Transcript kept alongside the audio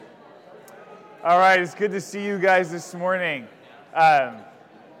All right, it's good to see you guys this morning.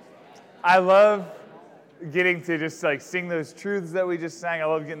 I love getting to just sing those truths that we just sang. I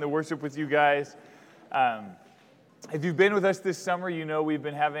love getting to worship with you guys. If you've been with us this summer, you know we've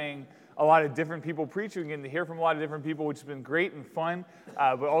been having a lot of different people preach. We're getting to hear from a lot of different people, which has been great and fun.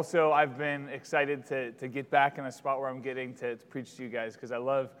 But also, I've been excited to get back in a spot where I'm getting to preach to you guys because I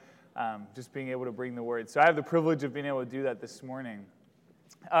love just being able to bring the word. So I have the privilege of being able to do that this morning.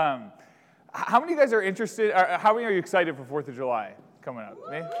 How many of you guys are interested, or how many are you excited for 4th of July coming up?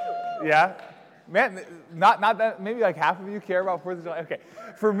 Me? Yeah? Man, not that, maybe half of you care about 4th of July? Okay.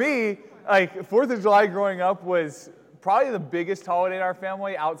 For me, 4th of July growing up was probably the biggest holiday in our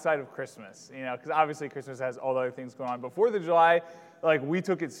family outside of Christmas, because obviously Christmas has all the other things going on. But 4th of July, we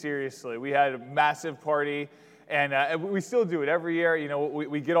took it seriously. We had a massive party. And we still do it every year.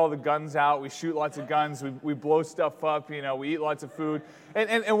 We get all the guns out. We shoot lots of guns. We blow stuff up. We eat lots of food.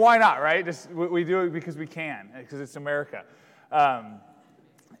 And why not, right? We do it because we can, because it's America.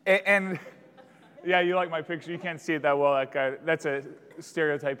 And yeah, you like my picture. You can't see it that well. That guy, that's a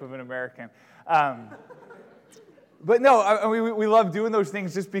stereotype of an American. But no, we love doing those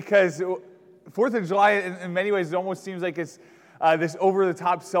things just because 4th of July, in many ways, it almost seems like it's this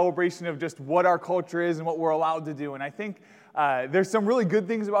over-the-top celebration of just what our culture is and what we're allowed to do. And I think there's some really good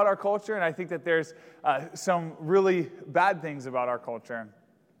things about our culture, and I think that there's some really bad things about our culture.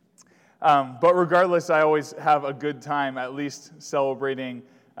 But regardless, I always have a good time at least celebrating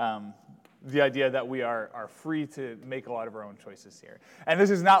the idea that we are free to make a lot of our own choices here. And this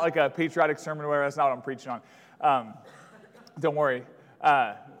is not like a patriotic sermon or whatever. That's not what I'm preaching on. Don't worry.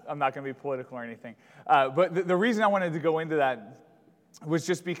 I'm not going to be political or anything. But the reason I wanted to go into that was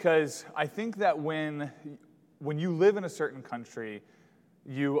just because I think that when you live in a certain country,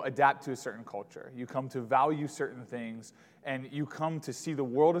 you adapt to a certain culture. You come to value certain things, and you come to see the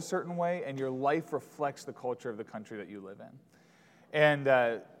world a certain way, and your life reflects the culture of the country that you live in.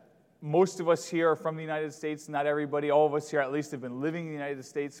 And most of us here are from the United States. Not everybody. All of us here at least have been living in the United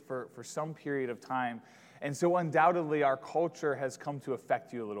States for some period of time. And so undoubtedly, our culture has come to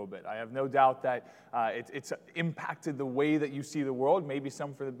affect you a little bit. I have no doubt that it's impacted the way that you see the world, maybe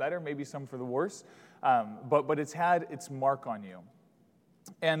some for the better, maybe some for the worse, but it's had its mark on you.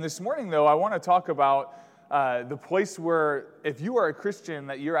 And this morning, though, I want to talk about the place where, if you are a Christian,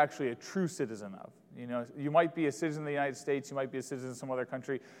 that you're actually a true citizen of. You might be a citizen of the United States, you might be a citizen of some other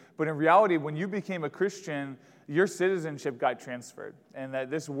country, but in reality, when you became a Christian, your citizenship got transferred, and that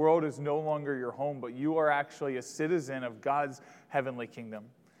this world is no longer your home, but you are actually a citizen of God's heavenly kingdom.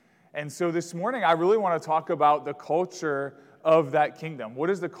 And so this morning, I really want to talk about the culture of that kingdom. What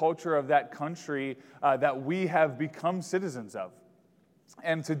is the culture of that country that we have become citizens of?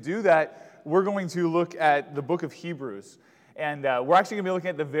 And to do that, we're going to look at the book of Hebrews. And we're actually going to be looking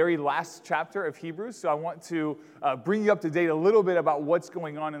at the very last chapter of Hebrews. So I want to bring you up to date a little bit about what's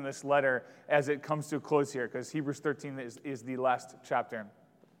going on in this letter as it comes to a close here, because Hebrews 13 is the last chapter.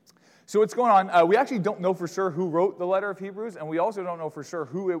 So what's going on? We actually don't know for sure who wrote the letter of Hebrews, and we also don't know for sure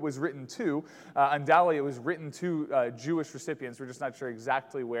who it was written to. Undoubtedly, it was written to Jewish recipients. We're just not sure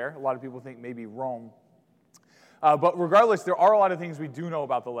exactly where. A lot of people think maybe Rome. But regardless, there are a lot of things we do know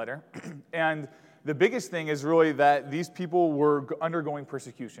about the letter. And the biggest thing is really that these people were undergoing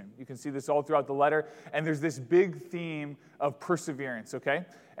persecution. You can see this all throughout the letter, and there's this big theme of perseverance, okay?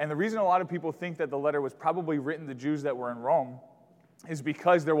 And the reason a lot of people think that the letter was probably written to Jews that were in Rome is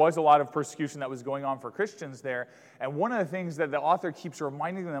because there was a lot of persecution that was going on for Christians there. And one of the things that the author keeps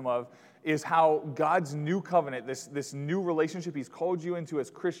reminding them of is how God's new covenant, this new relationship he's called you into as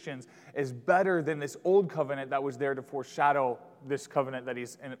Christians, is better than this old covenant that was there to foreshadow this covenant that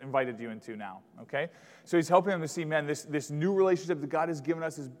he's invited you into now, okay? So he's helping them to see, man, this new relationship that God has given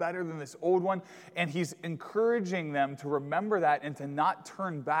us is better than this old one, and he's encouraging them to remember that and to not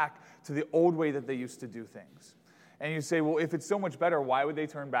turn back to the old way that they used to do things. And you say, well, if it's so much better, why would they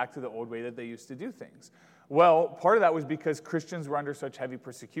turn back to the old way that they used to do things? Well, part of that was because Christians were under such heavy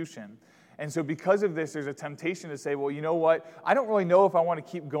persecution. And so because of this, there's a temptation to say, well, you know what? I don't really know if I want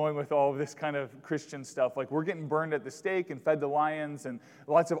to keep going with all of this kind of Christian stuff. We're getting burned at the stake and fed to lions, and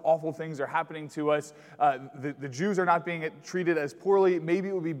lots of awful things are happening to us. The Jews are not being treated as poorly. Maybe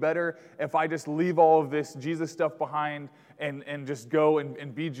it would be better if I just leave all of this Jesus stuff behind and just go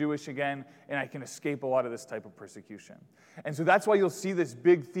and be Jewish again, and I can escape a lot of this type of persecution. And so that's why you'll see this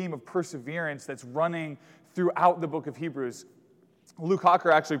big theme of perseverance that's running throughout the book of Hebrews. Luke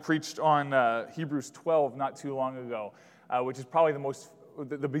Hawker actually preached on Hebrews 12 not too long ago, which is probably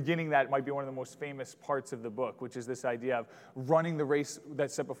the beginning that might be one of the most famous parts of the book, which is this idea of running the race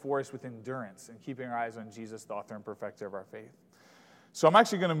that's set before us with endurance and keeping our eyes on Jesus, the author and perfecter of our faith. So I'm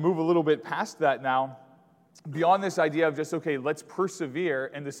actually going to move a little bit past that now, beyond this idea of just, okay, let's persevere,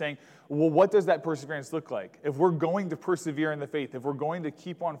 into saying, well, what does that perseverance look like? If we're going to persevere in the faith, if we're going to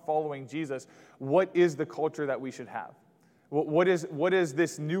keep on following Jesus, what is the culture that we should have? What is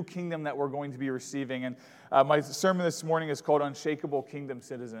this new kingdom that we're going to be receiving? And my sermon this morning is called Unshakable Kingdom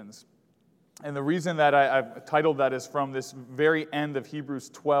Citizens. And the reason that I've titled that is from this very end of Hebrews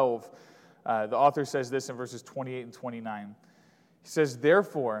 12. The author says this in verses 28 and 29. He says,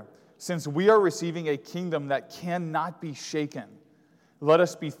 therefore, since we are receiving a kingdom that cannot be shaken, let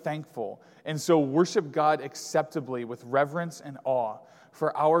us be thankful, and so worship God acceptably with reverence and awe,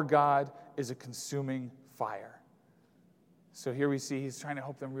 for our God is a consuming fire. So here we see he's trying to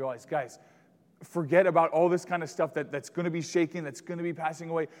help them realize, guys, forget about all this kind of stuff that's going to be shaken, that's going to be passing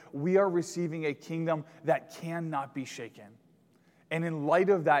away. We are receiving a kingdom that cannot be shaken. And in light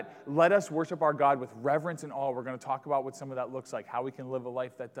of that, let us worship our God with reverence and awe. We're going to talk about what some of that looks like, how we can live a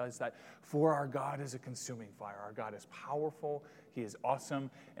life that does that. For our God is a consuming fire. Our God is powerful. He is awesome.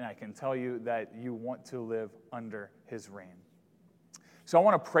 And I can tell you that you want to live under his reign. So I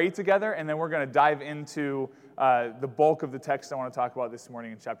want to pray together, and then we're going to dive into the bulk of the text I want to talk about this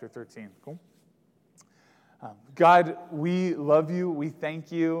morning in chapter 13. Cool? God, we love you. We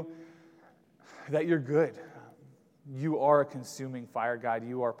thank you that you're good. You are a consuming fire, God.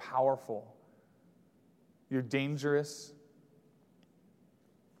 You are powerful. You're dangerous.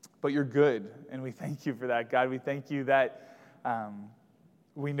 But you're good, and we thank you for that, God. We thank you that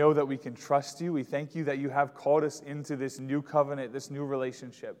we know that we can trust you. We thank you that you have called us into this new covenant, this new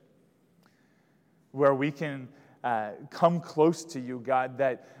relationship, where we can come close to you, God,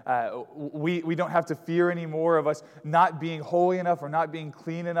 that we don't have to fear anymore of us not being holy enough or not being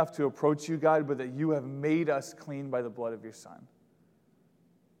clean enough to approach you, God, but that you have made us clean by the blood of your Son.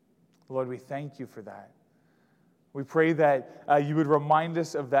 Lord, we thank you for that. We pray that you would remind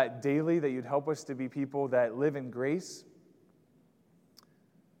us of that daily, that you'd help us to be people that live in grace,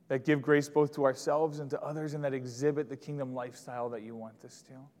 that give grace both to ourselves and to others, and that exhibit the kingdom lifestyle that you want us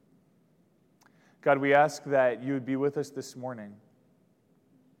to. God, we ask that you would be with us this morning.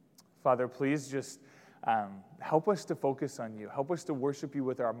 Father, please just help us to focus on you. Help us to worship you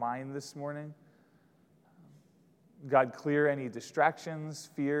with our mind this morning. God, clear any distractions,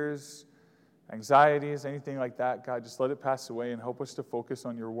 fears, anxieties, anything like that. God, just let it pass away and help us to focus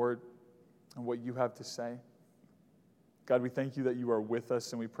on your word and what you have to say. God, we thank you that you are with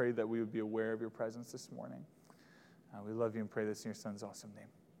us, and we pray that we would be aware of your presence this morning. We love you and pray this in your Son's awesome name.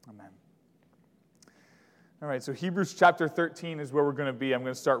 Amen. All right, so Hebrews chapter 13 is where we're going to be. I'm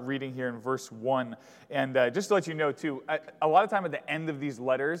going to start reading here in verse 1. And just to let you know, too, a lot of time at the end of these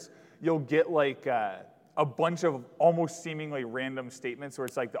letters, you'll get like a bunch of almost seemingly random statements where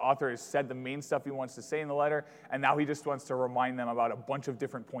it's like the author has said the main stuff he wants to say in the letter, and now he just wants to remind them about a bunch of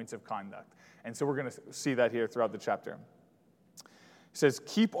different points of conduct. And so we're going to see that here throughout the chapter. It says,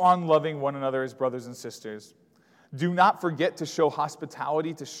 keep on loving one another as brothers and sisters. Do not forget to show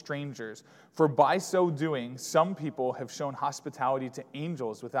hospitality to strangers, for by so doing, some people have shown hospitality to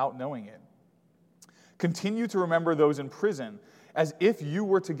angels without knowing it. Continue to remember those in prison, as if you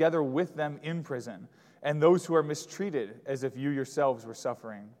were together with them in prison, and those who are mistreated, as if you yourselves were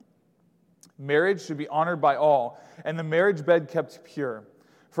suffering. Marriage should be honored by all, and the marriage bed kept pure,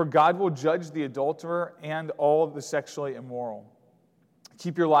 for God will judge the adulterer and all the sexually immoral.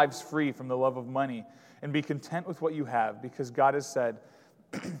 Keep your lives free from the love of money, and be content with what you have, because God has said,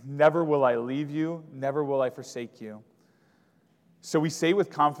 never will I leave you, never will I forsake you. So we say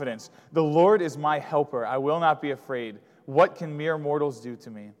with confidence, the Lord is my helper, I will not be afraid. What can mere mortals do to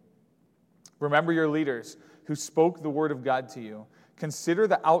me? Remember your leaders who spoke the word of God to you. Consider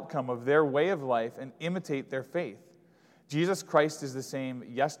the outcome of their way of life and imitate their faith. Jesus Christ is the same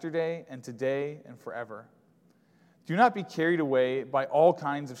yesterday and today and forever. Do not be carried away by all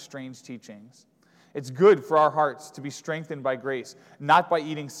kinds of strange teachings. It's good for our hearts to be strengthened by grace, not by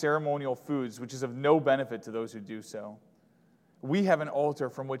eating ceremonial foods, which is of no benefit to those who do so. We have an altar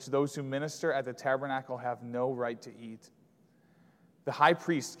from which those who minister at the tabernacle have no right to eat. The high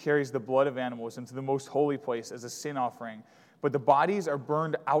priest carries the blood of animals into the most holy place as a sin offering, but the bodies are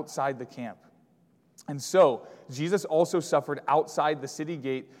burned outside the camp. And so, Jesus also suffered outside the city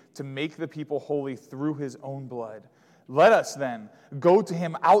gate to make the people holy through his own blood. Let us then go to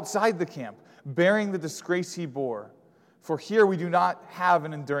him outside the camp, bearing the disgrace he bore. For here we do not have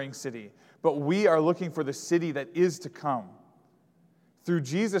an enduring city, but we are looking for the city that is to come. Through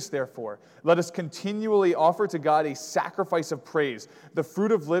Jesus, therefore, let us continually offer to God a sacrifice of praise, the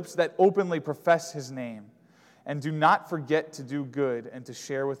fruit of lips that openly profess his name. And do not forget to do good and to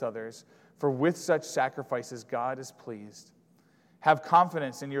share with others, for with such sacrifices God is pleased. Have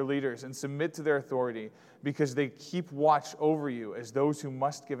confidence in your leaders and submit to their authority because they keep watch over you as those who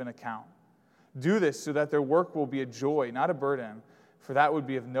must give an account. Do this so that their work will be a joy, not a burden, for that would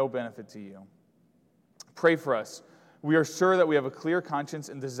be of no benefit to you. Pray for us. We are sure that we have a clear conscience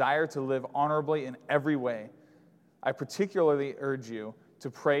and desire to live honorably in every way. I particularly urge you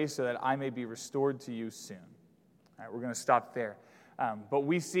to pray so that I may be restored to you soon. All right, we're going to stop there. But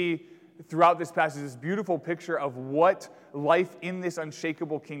we see throughout this passage this beautiful picture of what life in this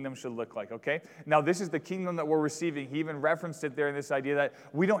unshakable kingdom should look like, okay? Now, this is the kingdom that we're receiving. He even referenced it there in this idea that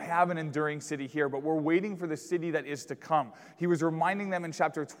we don't have an enduring city here, but we're waiting for the city that is to come. He was reminding them in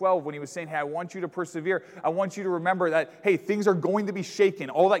chapter 12 when he was saying, hey, I want you to persevere. I want you to remember that, hey, things are going to be shaken.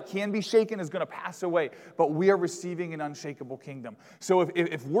 All that can be shaken is going to pass away, but we are receiving an unshakable kingdom. So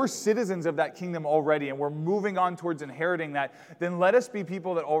if we're citizens of that kingdom already and we're moving on towards inheriting that, then let us be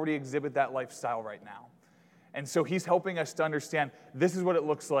people that already exhibit that lifestyle right now. And so he's helping us to understand this is what it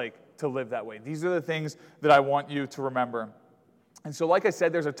looks like to live that way. These are the things that I want you to remember. And so like I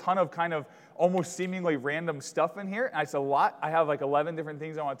said, there's a ton of kind of almost seemingly random stuff in here. And it's a lot. I have like 11 different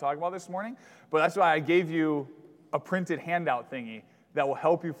things I want to talk about this morning. But that's why I gave you a printed handout thingy that will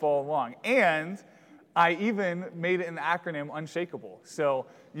help you follow along. And I even made it an acronym, Unshakable. So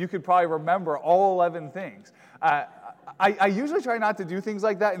you could probably remember all 11 things. I usually try not to do things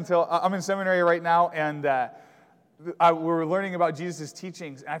like that until I'm in seminary right now, and we were learning about Jesus'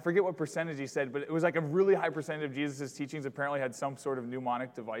 teachings, and I forget what percentage he said, but it was like a really high percentage of Jesus' teachings apparently had some sort of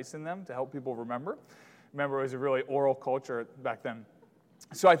mnemonic device in them to help people remember. Remember, it was a really oral culture back then.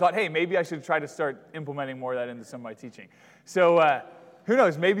 So I thought, hey, maybe I should try to start implementing more of that into some of my teaching. So who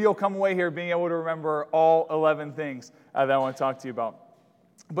knows, maybe you'll come away here being able to remember all 11 things that I want to talk to you about.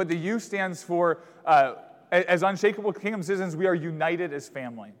 But the U stands for, as unshakable kingdom citizens, we are united as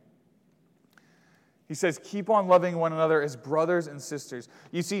family. He says, keep on loving one another as brothers and sisters.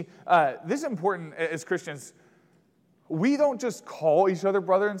 You see, this is important as Christians. We don't just call each other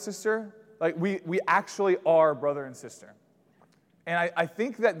brother and sister. Like, we actually are brother and sister. And I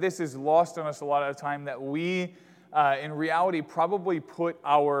think that this is lost on us a lot of the time, that we, in reality, probably put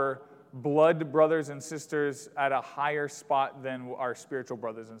our blood brothers and sisters at a higher spot than our spiritual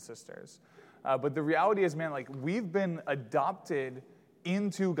brothers and sisters. But the reality is, man, like, we've been adopted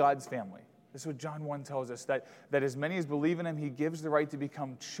into God's family. This is what John 1 tells us, that as many as believe in him, he gives the right to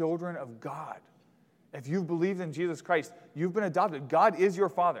become children of God. If you've believed in Jesus Christ, you've been adopted. God is your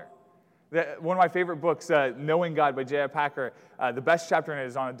father. One of my favorite books, Knowing God by J.I. Packer, the best chapter in it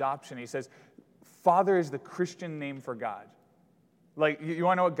is on adoption. He says, Father is the Christian name for God. Like, you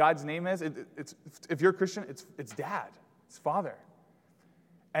want to know what God's name is? If you're a Christian, it's Dad. It's Father.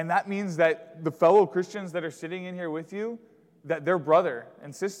 And that means that the fellow Christians that are sitting in here with you, that they're brother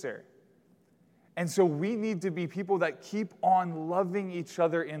and sister. And so we need to be people that keep on loving each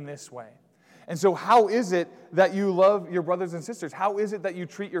other in this way. And so how is it that you love your brothers and sisters? How is it that you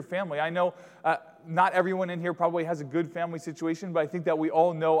treat your family? I know not everyone in here probably has a good family situation, but I think that we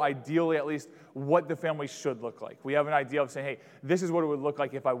all know ideally at least what the family should look like. We have an idea of saying, hey, this is what it would look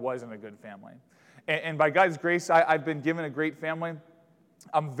like if I was in a good family. And by God's grace, I've been given a great family.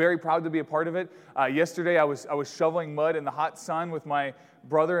 I'm very proud to be a part of it. Yesterday, I was shoveling mud in the hot sun with my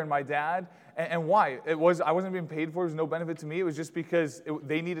brother and my dad. And why? I wasn't being paid for it. It was no benefit to me. It was just because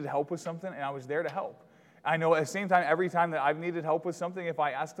they needed help with something, and I was there to help. I know at the same time, every time that I've needed help with something, if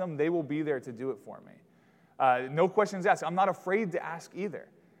I ask them, they will be there to do it for me. No questions asked. I'm not afraid to ask either.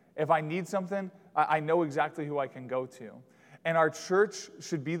 If I need something, I know exactly who I can go to. And our church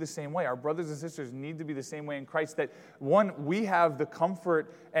should be the same way. Our brothers and sisters need to be the same way in Christ, that one, we have the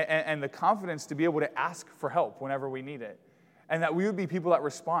comfort and the confidence to be able to ask for help whenever we need it. And that we would be people that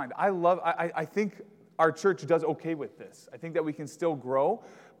respond. I think our church does okay with this. I think that we can still grow,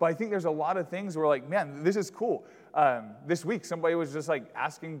 but I think there's a lot of things where, like, man, this is cool. This week, somebody was just like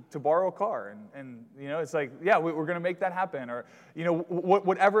asking to borrow a car, and you know, it's like, yeah, we're going to make that happen, or you know,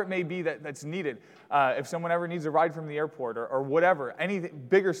 whatever it may be that's needed. If someone ever needs a ride from the airport, or whatever, anything,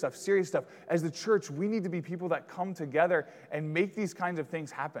 bigger stuff, serious stuff. As the church, we need to be people that come together and make these kinds of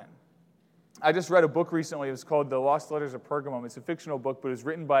things happen. I just read a book recently. It was called The Lost Letters of Pergamum. It's a fictional book, but it was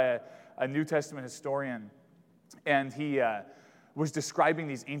written by a New Testament historian. And he was describing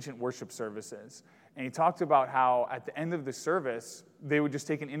these ancient worship services. And he talked about how at the end of the service, they would just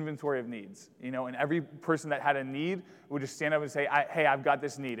take an inventory of needs. You know, and every person that had a need would just stand up and say, hey, I've got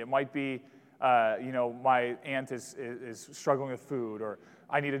this need. It might be, you know, my aunt is struggling with food, or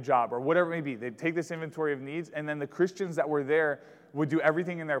I need a job, or whatever it may be. They'd take this inventory of needs, and then the Christians that were there would do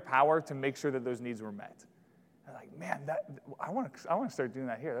everything in their power to make sure that those needs were met. And like, man, I want to start doing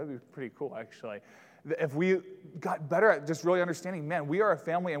that here. That would be pretty cool, actually. If we got better at just really understanding, man, we are a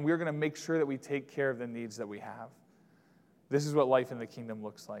family and we're going to make sure that we take care of the needs that we have. This is what life in the kingdom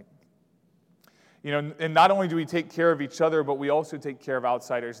looks like. And not only do we take care of each other, but we also take care of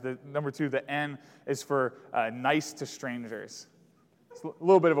outsiders. Number 2, the N is for nice to strangers. It's a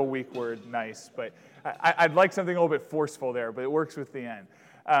little bit of a weak word, nice, but I'd like something a little bit forceful there, but it works with the N.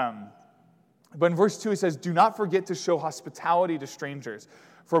 But in verse 2, it says, do not forget to show hospitality to strangers,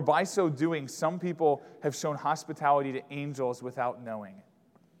 for by so doing, some people have shown hospitality to angels without knowing it.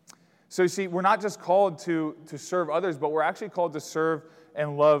 So you see, we're not just called to serve others, but we're actually called to serve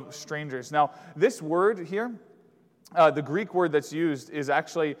and love strangers. Now, this word here, the Greek word that's used is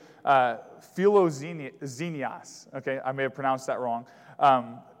actually philozenias. Okay, I may have pronounced that wrong.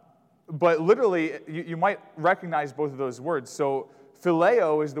 But literally, you might recognize both of those words. So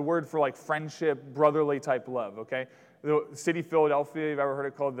phileo is the word for like friendship, brotherly type love, okay? The city Philadelphia, you've ever heard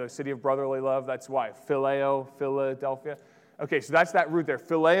it called the city of brotherly love? That's why. Phileo, Philadelphia. Okay, so that's that root there.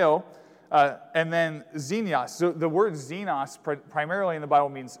 Phileo. And then xenios. So the word xenos primarily in the Bible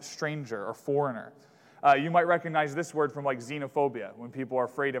means stranger or foreigner. You might recognize this word from like xenophobia, when people are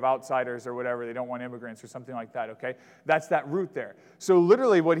afraid of outsiders or whatever, they don't want immigrants or something like that, okay? That's that root there. So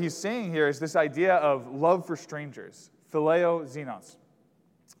literally what he's saying here is this idea of love for strangers, phileo xenos.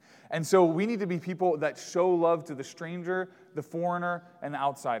 And so we need to be people that show love to the stranger, the foreigner, and the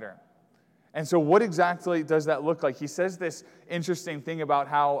outsider. And so what exactly does that look like? He says this interesting thing about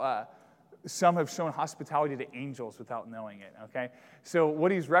how some have shown hospitality to angels without knowing it, okay? So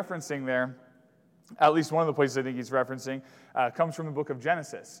what he's referencing there, at least one of the places I think he's referencing, comes from the book of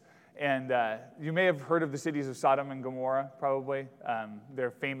Genesis. And you may have heard of the cities of Sodom and Gomorrah, probably.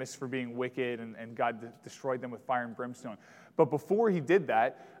 They're famous for being wicked, and God destroyed them with fire and brimstone. But before he did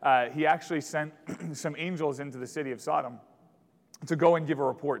that, he actually sent some angels into the city of Sodom to go and give a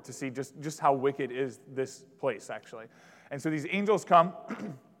report to see just how wicked is this place, actually. And so these angels come,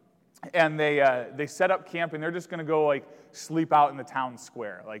 and they set up camp, and they're just going to go like sleep out in the town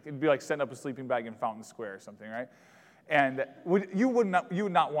square. Like it'd be like setting up a sleeping bag in Fountain Square or something, right? And you would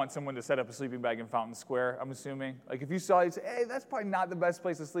not want someone to set up a sleeping bag in Fountain Square, I'm assuming. Like if you saw it, you'd say, hey, that's probably not the best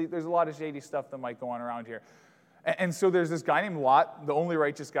place to sleep. There's a lot of shady stuff that might go on around here. And so there's this guy named Lot, the only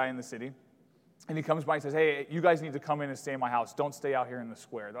righteous guy in the city. And he comes by and says, hey, you guys need to come in and stay in my house. Don't stay out here in the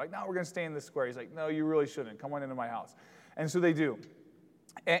square. They're like, no, we're going to stay in the square. He's like, no, you really shouldn't. Come on into my house. And so they do.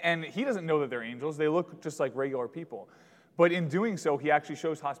 And he doesn't know that they're angels. They look just like regular people. But in doing so, he actually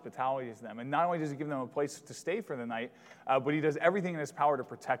shows hospitality to them. And not only does he give them a place to stay for the night, but he does everything in his power to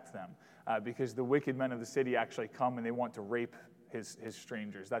protect them. Because the wicked men of the city actually come and they want to rape his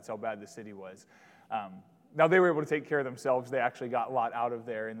strangers. That's how bad the city was. Now, they were able to take care of themselves. They actually got Lot out of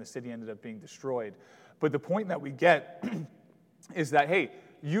there, and the city ended up being destroyed. But the point that we get is that, hey,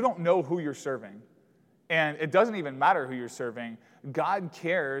 you don't know who you're serving. And it doesn't even matter who you're serving. God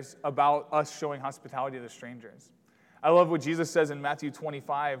cares about us showing hospitality to the strangers. I love what Jesus says in Matthew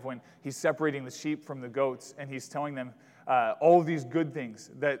 25 when he's separating the sheep from the goats, and he's telling them all of these good things.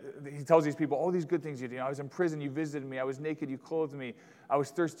 That he tells these people, all these good things you did. I was in prison, you visited me. I was naked, you clothed me. I was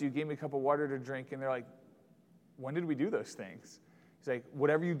thirsty, you gave me a cup of water to drink. And they're like, when did we do those things? He's like,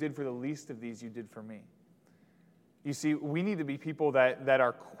 whatever you did for the least of these, you did for me. You see, we need to be people that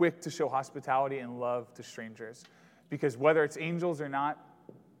are quick to show hospitality and love to strangers. Because whether it's angels or not,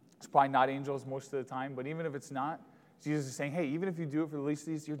 it's probably not angels most of the time, but even if it's not, Jesus is saying, hey, even if you do it for the least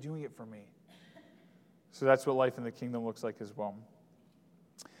of these, you're doing it for me. So that's what life in the kingdom looks like as well.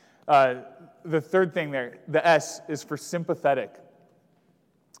 The third thing there, the S, is for sympathetic.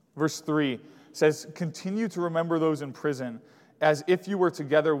 Verse 3 says, continue to remember those in prison as if you were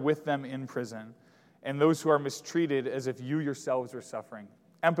together with them in prison, and those who are mistreated as if you yourselves were suffering.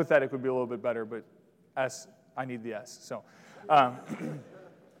 Empathetic would be a little bit better, but S, I need the S. So,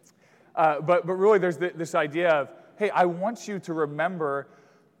 but really there's this idea of, hey, I want you to remember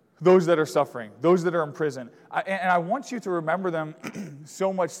those that are suffering, those that are in prison. And I want you to remember them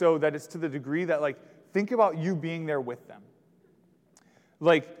so much so that it's to the degree that, like, think about you being there with them.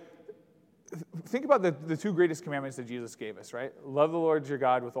 Like, think about the two greatest commandments that Jesus gave us, right? Love the Lord your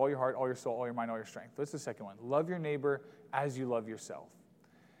God with all your heart, all your soul, all your mind, all your strength. What's the second one? Love your neighbor as you love yourself.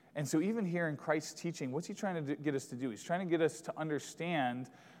 And so even here in Christ's teaching, what's he trying to get us to do? He's trying to get us to understand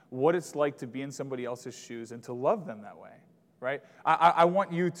what it's like to be in somebody else's shoes and to love them that way, right? I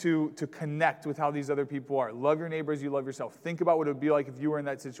want you to connect with how these other people are. Love your neighbor as you love yourself. Think about what it would be like if you were in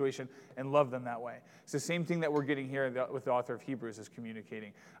that situation and love them that way. It's the same thing that we're getting here with the author of Hebrews is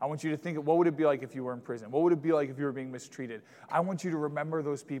communicating. I want you to think of what would it be like if you were in prison? What would it be like if you were being mistreated? I want you to remember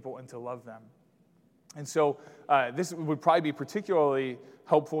those people and to love them. And so this would probably be particularly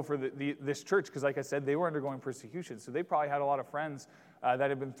helpful for this church because, like I said, they were undergoing persecution. So they probably had a lot of friends that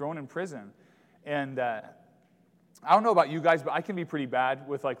had been thrown in prison. And I don't know about you guys, but I can be pretty bad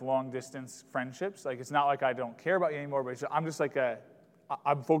with like long-distance friendships. Like it's not like I don't care about you anymore, but I'm just like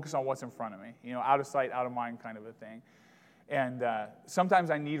I'm focused on what's in front of me. You know, out of sight, out of mind kind of a thing. And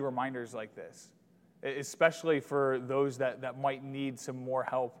sometimes I need reminders like this, especially for those that might need some more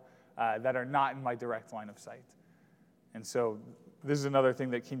help that are not in my direct line of sight. And so this is another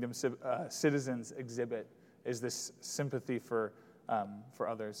thing that Kingdom citizens exhibit, is this sympathy for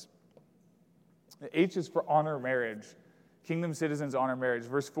others. H is for honor marriage. Kingdom citizens honor marriage.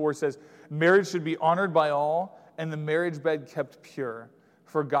 Verse 4 says, marriage should be honored by all, and the marriage bed kept pure,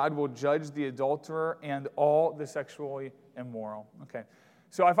 for God will judge the adulterer and all the sexually immoral. Okay,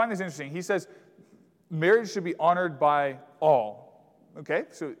 so I find this interesting. He says marriage should be honored by all. Okay,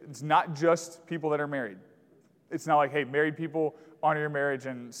 so it's not just people that are married. It's not like, hey, married people honor your marriage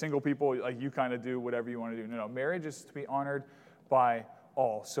and single people, like you kind of do whatever you want to do. No, marriage is to be honored by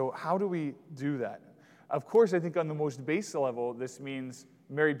all. So how do we do that? Of course, I think on the most base level, this means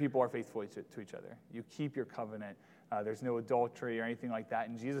married people are faithful to each other. You keep your covenant. There's no adultery or anything like that.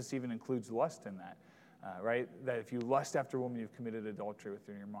 And Jesus even includes lust in that, right? That if you lust after a woman, you've committed adultery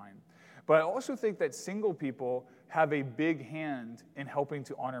within your mind. But I also think that single people have a big hand in helping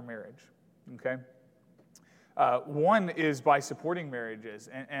to honor marriage, okay? One is by supporting marriages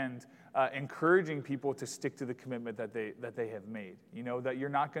and encouraging people to stick to the commitment that they have made. You know, that you're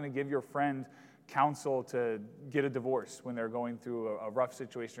not going to give your friend counsel to get a divorce when they're going through a rough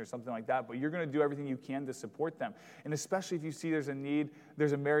situation or something like that, but you're going to do everything you can to support them. And especially if you see there's a need,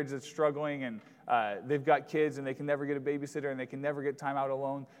 there's a marriage that's struggling and they've got kids and they can never get a babysitter and they can never get time out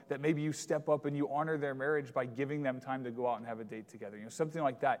alone, that maybe you step up and you honor their marriage by giving them time to go out and have a date together. You know, something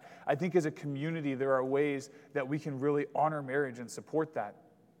like that. I think as a community, there are ways that we can really honor marriage and support that.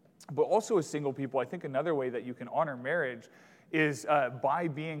 But also as single people, I think another way that you can honor marriage is by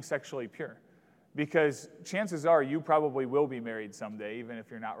being sexually pure. Because chances are you probably will be married someday, even if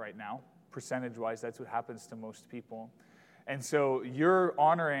you're not right now. Percentage-wise, that's what happens to most people. And so you're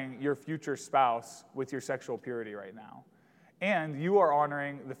honoring your future spouse with your sexual purity right now. And you are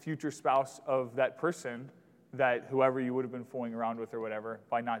honoring the future spouse of that person, that whoever you would have been fooling around with or whatever,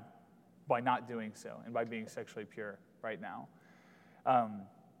 by not doing so and by being sexually pure right now.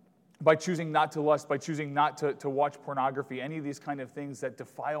 By choosing not to lust, by choosing not to watch pornography, any of these kind of things that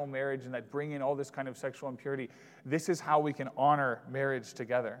defile marriage and that bring in all this kind of sexual impurity, this is how we can honor marriage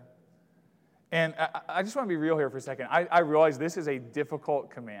together. And I just want to be real here for a second. I realize this is a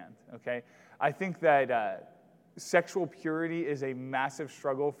difficult command, okay? I think that sexual purity is a massive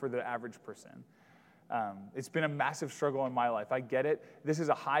struggle for the average person. It's been a massive struggle in my life. I get it. This is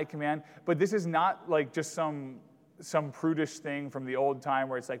a high command, but this is not like just some prudish thing from the old time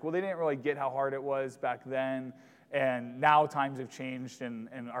where it's like, well, they didn't really get how hard it was back then, and now times have changed and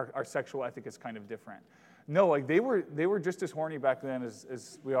our sexual ethic is kind of different. No, like they were just as horny back then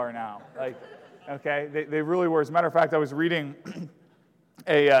as we are now. Like, okay, they really were. As a matter of fact, I was reading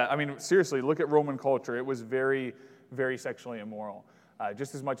seriously, look at Roman culture. It was very, very sexually immoral.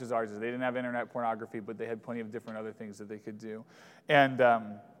 Just as much as ours is. They didn't have internet pornography, but they had plenty of different other things that they could do. And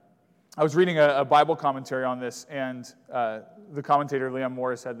I was reading a Bible commentary on this, and the commentator, Leon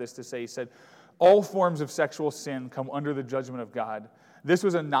Morris, had this to say. He said, all forms of sexual sin come under the judgment of God. This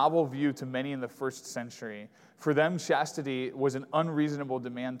was a novel view to many in the first century. For them, chastity was an unreasonable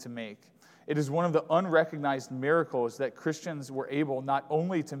demand to make. It is one of the unrecognized miracles that Christians were able not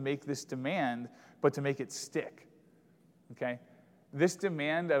only to make this demand, but to make it stick. Okay? This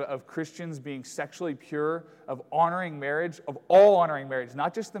demand of Christians being sexually pure, of honoring marriage, of all honoring marriage,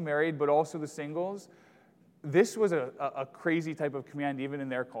 not just the married, but also the singles, this was a crazy type of command even in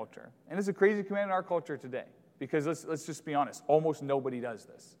their culture. And it's a crazy command in our culture today. Because let's just be honest, almost nobody does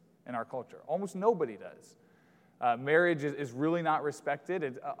this in our culture. Almost nobody does. Marriage is really not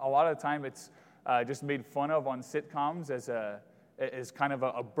respected. A lot of the time it's just made fun of on sitcoms as kind of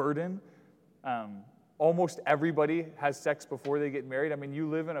a burden. Almost everybody has sex before they get married. I mean, you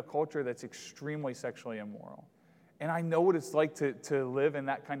live in a culture that's extremely sexually immoral. And I know what it's like to live in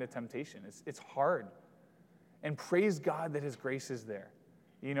that kind of temptation. It's hard. And praise God that His grace is there.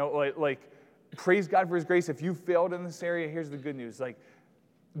 You know, like praise God for His grace. If you failed in this area, here's the good news. Like,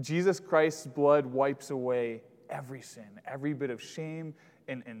 Jesus Christ's blood wipes away every sin, every bit of shame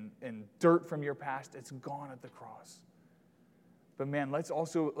and dirt from your past. It's gone at the cross. But man,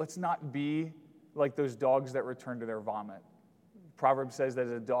 let's not be like those dogs that return to their vomit. Proverbs says that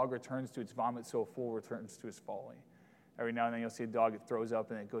as a dog returns to its vomit, so a fool returns to his folly. Every now and then you'll see a dog, it throws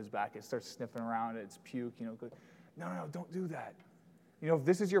up and it goes back, it starts sniffing around, it's puke, No, don't do that. If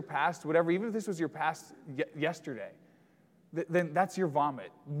this is your past, whatever, even if this was your past yesterday, then that's your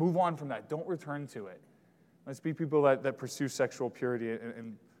vomit. Move on from that. Don't return to it. Let's be people that pursue sexual purity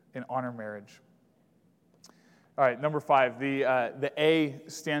and honor marriage. All right, number 5, the A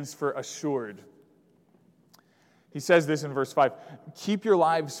stands for assured. He says this in verse 5, keep your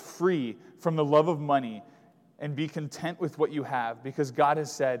lives free from the love of money and be content with what you have, because God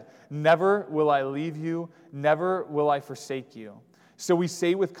has said, never will I leave you, never will I forsake you. So we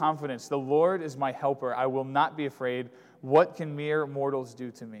say with confidence, the Lord is my helper, I will not be afraid. What can mere mortals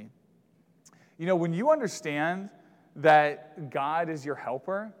do to me? When you understand that God is your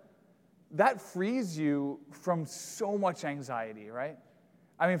helper, that frees you from so much anxiety, right?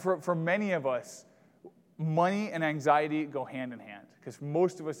 I mean, for many of us, money and anxiety go hand in hand, because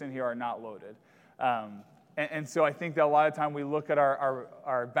most of us in here are not loaded. And so I think that a lot of time we look at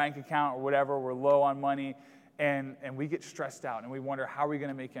our bank account or whatever, we're low on money, and we get stressed out, and we wonder, how are we going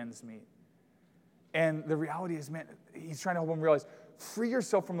to make ends meet? And the reality is, man, he's trying to help them realize, free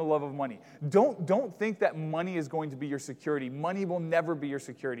yourself from the love of money. Don't think that money is going to be your security. Money will never be your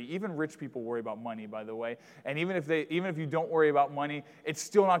security. Even rich people worry about money, by the way. And even if you don't worry about money, it's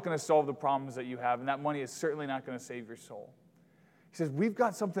still not going to solve the problems that you have, and that money is certainly not going to save your soul. He says, we've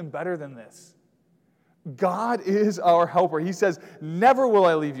got something better than this. God is our helper. He says, never will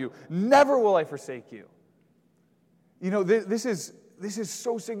I leave you. Never will I forsake you. This is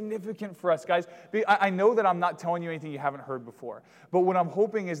so significant for us, guys. I know that I'm not telling you anything you haven't heard before, but what I'm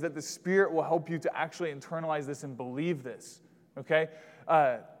hoping is that the Spirit will help you to actually internalize this and believe this, okay?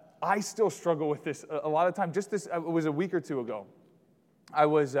 I still struggle with this a lot of time. It was a week or two ago. I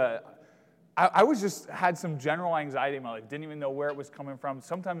just had some general anxiety in my life. Didn't even know where it was coming from.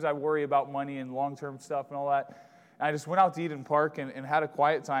 Sometimes I worry about money and long-term stuff and all that. And I just went out to Eden Park and had a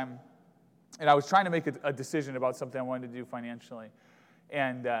quiet time. And I was trying to make a decision about something I wanted to do financially.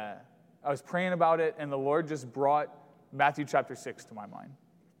 And I was praying about it, and the Lord just brought Matthew chapter 6 to my mind.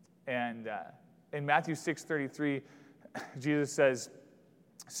 And in Matthew 6:33, Jesus says,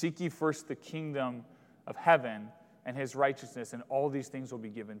 seek ye first the kingdom of heaven and his righteousness, and all these things will be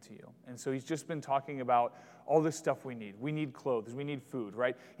given to you. And so he's just been talking about all this stuff we need. We need clothes. We need food,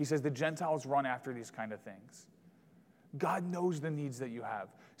 right? He says the Gentiles run after these kind of things. God knows the needs that you have.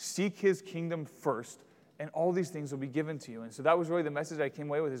 Seek his kingdom first, and all these things will be given to you. And so that was really the message I came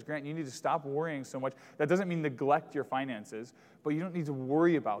away with is, Grant, you need to stop worrying so much. That doesn't mean neglect your finances, but you don't need to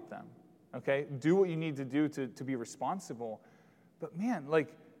worry about them, okay? Do what you need to do to be responsible. But man,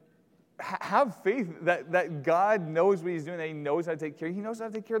 have faith that God knows what he's doing, that he knows how to take care. He knows how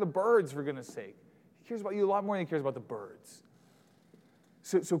to take care of the birds, for goodness sake. He cares about you a lot more than he cares about the birds.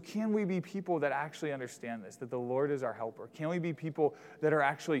 So can we be people that actually understand this, that the Lord is our helper? Can we be people that are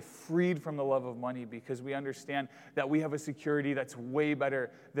actually freed from the love of money because we understand that we have a security that's way better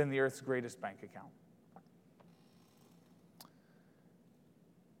than the earth's greatest bank account?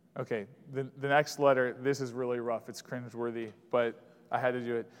 Okay, the next letter, this is really rough. It's cringeworthy, but I had to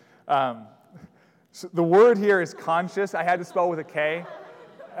do it. So the word here is conscious. I had to spell with a K.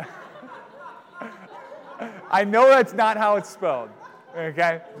 I know that's not how it's spelled.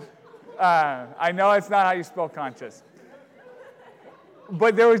 Okay? I know it's not how you spell conscious.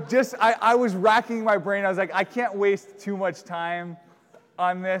 But there was just, I was racking my brain. I was like, I can't waste too much time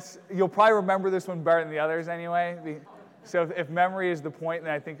on this. You'll probably remember this one better than the others anyway. So if memory is the point,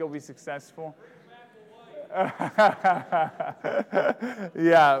 then I think you'll be successful.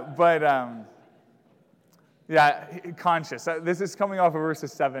 Conscious. This is coming off of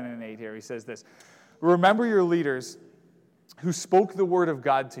verses 7 and 8 here. He says this, remember your leaders who spoke the word of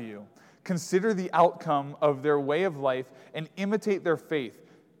God to you. Consider the outcome of their way of life and imitate their faith.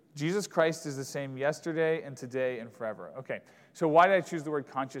 Jesus Christ is the same yesterday and today and forever. Okay, so why did I choose the word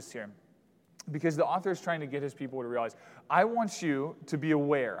conscious here? Because the author is trying to get his people to realize, I want you to be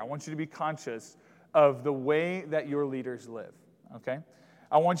aware. I want you to be conscious of the way that your leaders live, okay?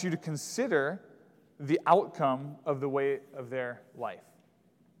 I want you to consider the outcome of the way of their life.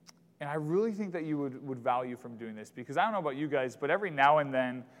 And I really think that you would value from doing this, because I don't know about you guys, but every now and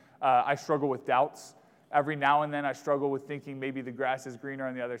then I struggle with doubts. Every now and then I struggle with thinking maybe the grass is greener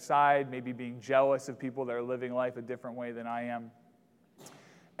on the other side, maybe being jealous of people that are living life a different way than I am.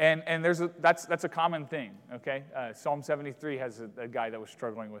 And that's a common thing, okay? Psalm 73 has a guy that was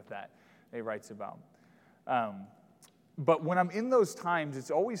struggling with that he writes about. But when I'm in those times,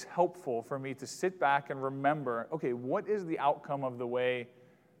 it's always helpful for me to sit back and remember, okay, what is the outcome of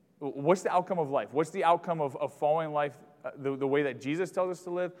what's the outcome of life? What's the outcome of following life the way that Jesus tells us to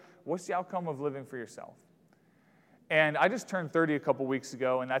live? What's the outcome of living for yourself? And I just turned 30 a couple weeks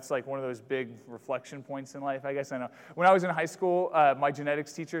ago, and that's like one of those big reflection points in life, I guess. I know. When I was in high school, my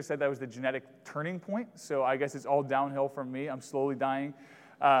genetics teacher said that was the genetic turning point. So I guess it's all downhill from me. I'm slowly dying.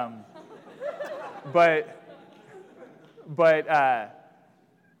 But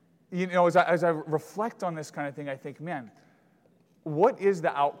you know, as I reflect on this kind of thing, I think, man, what is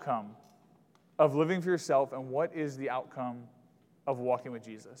the outcome of living for yourself, and what is the outcome of walking with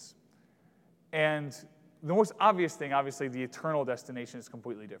Jesus? And the most obvious thing, obviously, the eternal destination is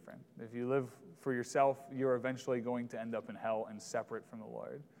completely different. If you live for yourself, you're eventually going to end up in hell and separate from the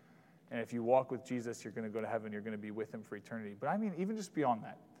Lord. And if you walk with Jesus, you're going to go to heaven, you're going to be with him for eternity. But I mean, even just beyond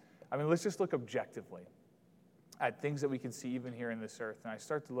that, I mean, let's just look objectively at things that we can see even here in this earth. And I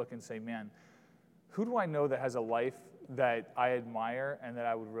start to look and say, man, who do I know that has a life that I admire and that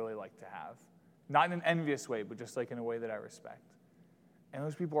I would really like to have? Not in an envious way, but just like in a way that I respect. And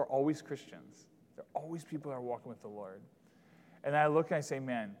those people are always Christians. They're always people that are walking with the Lord. And I look and I say,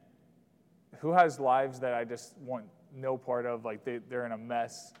 man, who has lives that I just want no part of? Like they're in a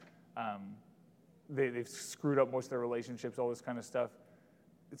mess. They've screwed up most of their relationships, all this kind of stuff.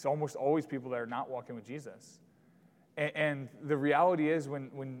 It's almost always people that are not walking with Jesus. And the reality is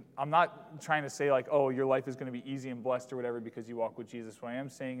when I'm not trying to say like, oh, your life is going to be easy and blessed or whatever because you walk with Jesus. What I am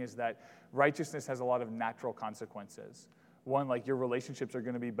saying is that righteousness has a lot of natural consequences. One, like your relationships are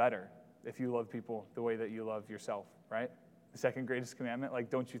going to be better if you love people the way that you love yourself, right? The second greatest commandment, like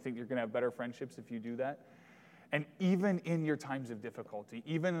don't you think you're going to have better friendships if you do that? And even in your times of difficulty,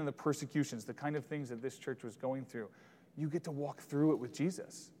 even in the persecutions, the kind of things that this church was going through, you get to walk through it with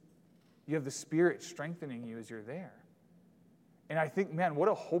Jesus. You have the Spirit strengthening you as you're there. And I think, man, what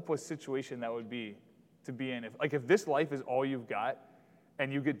a hopeless situation that would be to be in. If this life is all you've got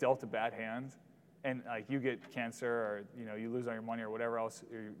and you get dealt a bad hand and like you get cancer or, you know, you lose all your money or whatever else,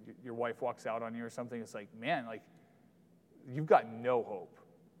 or your wife walks out on you or something, it's like, man, like you've got no hope.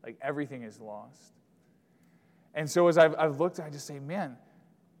 Like everything is lost. And so as I've looked, I just say, man,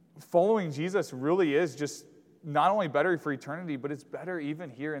 following Jesus really is just not only better for eternity, but it's better even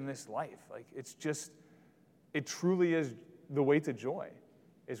here in this life. Like it's just, it truly is the way to joy,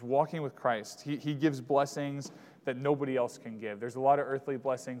 is walking with Christ. He gives blessings that nobody else can give. There's a lot of earthly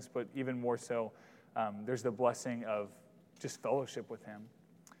blessings, but even more so, there's the blessing of just fellowship with him.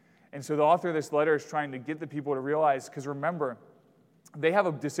 And so the author of this letter is trying to get the people to realize, because remember, they have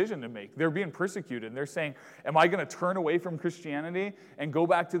a decision to make. They're being persecuted. And they're saying, am I going to turn away from Christianity and go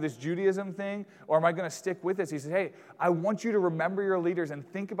back to this Judaism thing? Or am I going to stick with this? He says, hey, I want you to remember your leaders and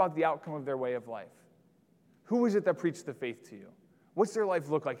think about the outcome of their way of life. Who is it that preached the faith to you? What's their life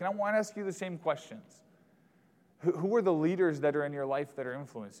look like? And I want to ask you the same questions. Who are the leaders that are in your life that are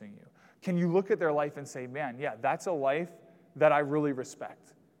influencing you? Can you look at their life and say, man, yeah, that's a life that I really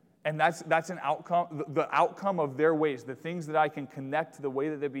respect. And that's an outcome, the outcome of their ways, the things that I can connect to the way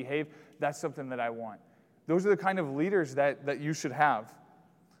that they behave, that's something that I want. Those are the kind of leaders that you should have.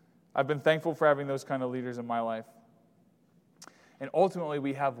 I've been thankful for having those kind of leaders in my life. And ultimately,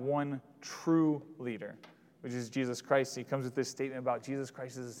 we have one true leader, which is Jesus Christ. He comes with this statement about Jesus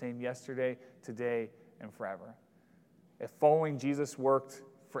Christ is the same yesterday, today, and forever. If following Jesus worked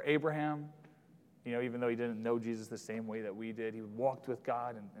for Abraham, you know, even though he didn't know Jesus the same way that we did, he walked with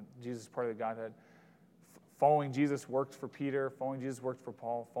God, and Jesus is part of the Godhead. Following Jesus worked for Peter. Following Jesus worked for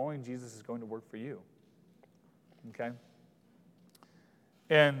Paul. Following Jesus is going to work for you. Okay?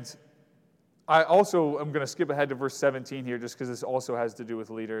 And I also am going to skip ahead to verse 17 here just because this also has to do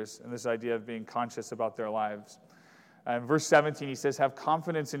with leaders and this idea of being conscious about their lives. In verse 17, he says, have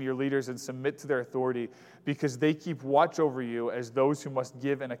confidence in your leaders and submit to their authority because they keep watch over you as those who must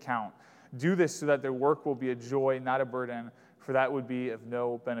give an account. Do this so that their work will be a joy, not a burden, for that would be of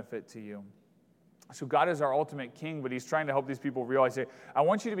no benefit to you. So God is our ultimate king, but he's trying to help these people realize, hey, I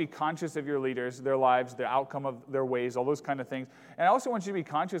want you to be conscious of your leaders, their lives, the outcome of their ways, all those kind of things. And I also want you to be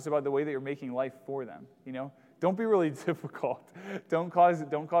conscious about the way that you're making life for them. You know, don't be really difficult. Don't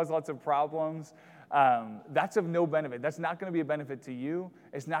cause lots of problems. That's of no benefit. That's not going to be a benefit to you.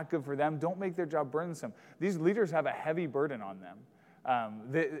 It's not good for them. Don't make their job burdensome. These leaders have a heavy burden on them.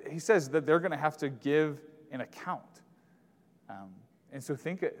 He says that they're going to have to give an account. And so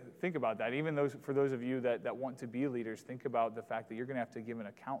think about that. Even for those of you that want to be leaders, think about the fact that you're going to have to give an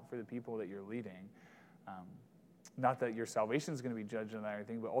account for the people that you're leading. Not that your salvation is going to be judged on that or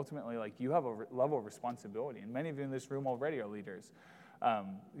anything, but ultimately, like, you have a level of responsibility. And many of you in this room already are leaders.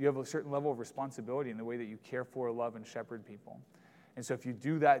 You have a certain level of responsibility in the way that you care for, love, and shepherd people. And so if you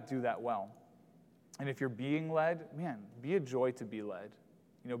do that well. And if you're being led, man, be a joy to be led.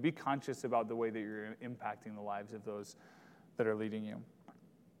 You know, be conscious about the way that you're impacting the lives of those that are leading you.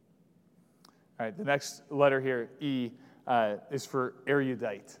 All right, the next letter here, E, is for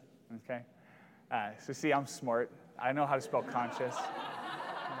erudite. Okay? So see, I'm smart. I know how to spell conscious.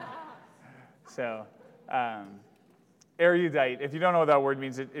 So, erudite, if you don't know what that word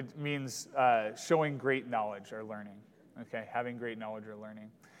means, it means showing great knowledge or learning. Okay? Having great knowledge or learning.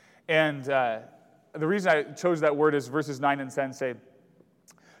 And the reason I chose that word is verses 9 and 10 say,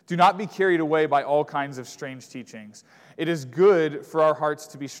 "Do not be carried away by all kinds of strange teachings. It is good for our hearts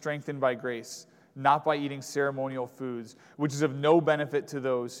to be strengthened by grace, not by eating ceremonial foods, which is of no benefit to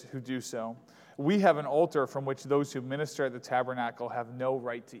those who do so. We have an altar from which those who minister at the tabernacle have no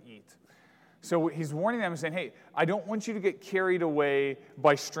right to eat." So he's warning them and saying, hey, I don't want you to get carried away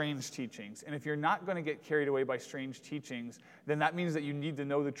by strange teachings. And if you're not going to get carried away by strange teachings, then that means that you need to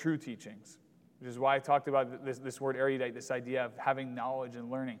know the true teachings, which is why I talked about this word erudite, this idea of having knowledge and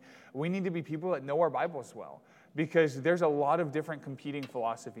learning. We need to be people that know our Bibles well, because there's a lot of different competing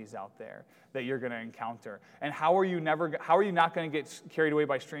philosophies out there that you're going to encounter. And how are you not going to get carried away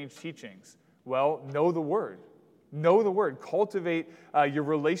by strange teachings? Well, know the Word. Know the Word. Cultivate your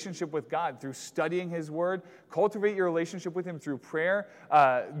relationship with God through studying His Word. Cultivate your relationship with Him through prayer.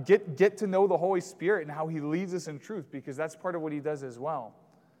 Get to know the Holy Spirit and how He leads us in truth, because that's part of what He does as well.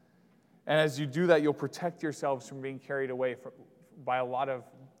 And as you do that, you'll protect yourselves from being carried away by a lot of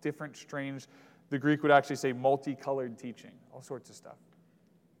different strange, the Greek would actually say multicolored teaching, all sorts of stuff.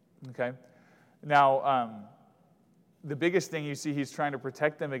 Okay? Now, the biggest thing you see he's trying to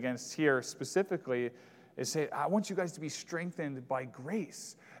protect them against here specifically is say, I want you guys to be strengthened by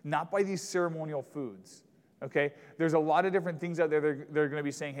grace, not by these ceremonial foods. Okay? There's a lot of different things out there they're going to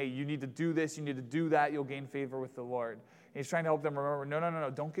be saying, hey, you need to do this, you need to do that, you'll gain favor with the Lord. And he's trying to help them remember, no,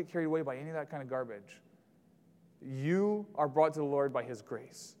 don't get carried away by any of that kind of garbage. You are brought to the Lord by His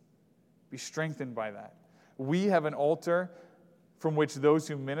grace. Be strengthened by that. We have an altar from which those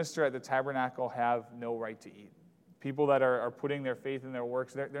who minister at the tabernacle have no right to eat. People that are putting their faith in their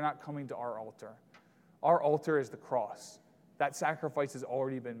works, they're not coming to our altar. Our altar is the cross. That sacrifice has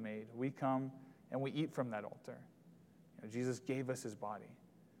already been made. We come and we eat from that altar. Jesus gave us His body,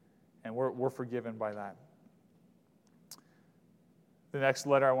 and we're forgiven by that. The next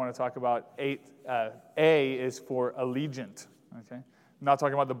letter I want to talk about, A, is for allegiant. Okay? I'm not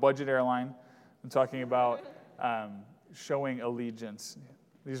talking about the budget airline. I'm talking about showing allegiance.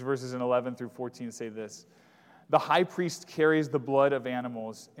 These verses in 11 through 14 say this. The high priest carries the blood of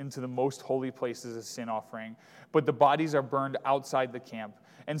animals into the most holy place as a sin offering, but the bodies are burned outside the camp.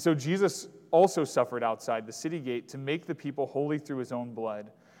 And so Jesus also suffered outside the city gate to make the people holy through His own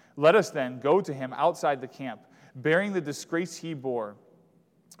blood. Let us then go to Him outside the camp, bearing the disgrace He bore.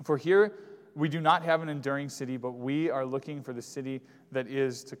 For here we do not have an enduring city, but we are looking for the city that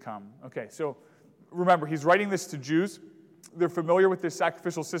is to come. Okay, so remember, he's writing this to Jews. They're familiar with this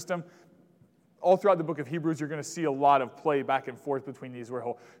sacrificial system. All throughout the book of Hebrews, you're going to see a lot of play back and forth between these, where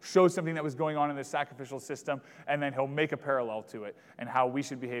he'll show something that was going on in the sacrificial system, and then he'll make a parallel to it and how we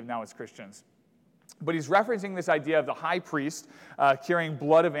should behave now as Christians. But he's referencing this idea of the high priest carrying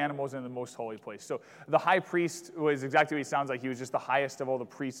blood of animals in the most holy place. So the high priest was exactly what he sounds like. He was just the highest of all the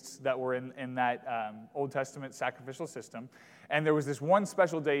priests that were in that Old Testament sacrificial system. And there was this one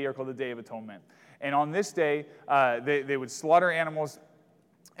special day here called the Day of Atonement. And on this day, they would slaughter animals,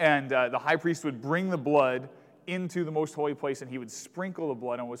 and the high priest would bring the blood into the most holy place, and he would sprinkle the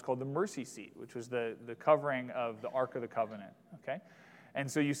blood on what's called the mercy seat, which was the covering of the Ark of the Covenant. Okay? And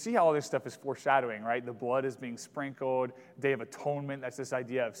so you see how all this stuff is foreshadowing, right? The blood is being sprinkled, Day of Atonement, that's this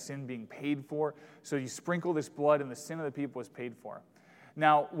idea of sin being paid for. So you sprinkle this blood and the sin of the people is paid for.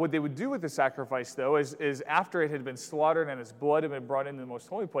 Now, what they would do with the sacrifice, though, is after it had been slaughtered and its blood had been brought into the most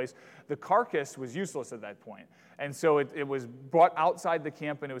holy place, the carcass was useless at that point. And so it was brought outside the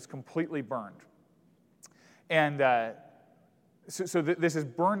camp and it was completely burned. And this is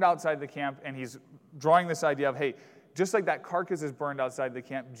burned outside the camp, and he's drawing this idea of, hey, just like that carcass is burned outside the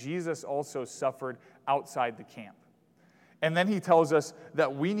camp, Jesus also suffered outside the camp. And then he tells us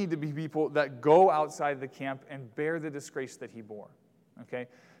that we need to be people that go outside the camp and bear the disgrace that he bore. Okay?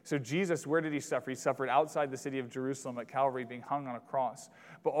 So Jesus, where did he suffer? He suffered outside the city of Jerusalem at Calvary, being hung on a cross.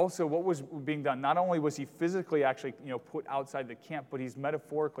 But also, what was being done? Not only was he physically actually put outside the camp, but he's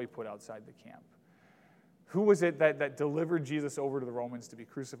metaphorically put outside the camp. Who was it that delivered Jesus over to the Romans to be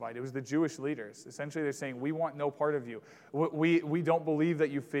crucified? It was the Jewish leaders. Essentially, they're saying, we want no part of you. We don't believe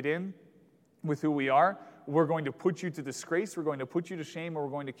that you fit in with who we are. We're going to put you to disgrace. We're going to put you to shame, or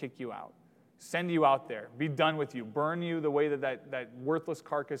we're going to kick you out. Send you out there. Be done with you. Burn you the way that worthless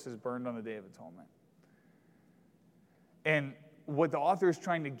carcass is burned on the Day of Atonement. And what the author is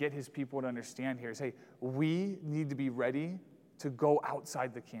trying to get his people to understand here is, hey, we need to be ready to go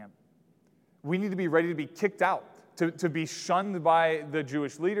outside the camp. We need to be ready to be kicked out, to be shunned by the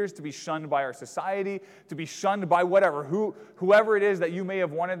Jewish leaders, to be shunned by our society, to be shunned by whoever it is that you may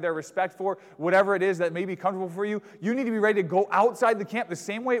have wanted their respect for, whatever it is that may be comfortable for you. You need to be ready to go outside the camp the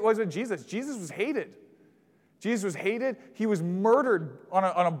same way it was with Jesus. Jesus was hated. Jesus was hated. He was murdered on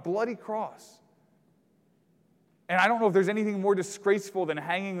a bloody cross. And I don't know if there's anything more disgraceful than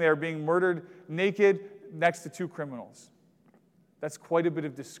hanging there being murdered naked next to two criminals. That's quite a bit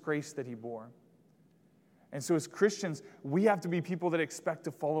of disgrace that he bore. And so as Christians, we have to be people that expect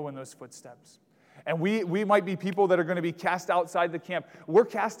to follow in those footsteps. And we might be people that are going to be cast outside the camp. We're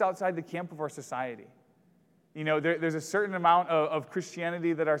cast outside the camp of our society. You know, there's a certain amount of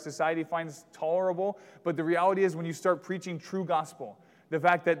Christianity that our society finds tolerable, but the reality is when you start preaching true gospel, the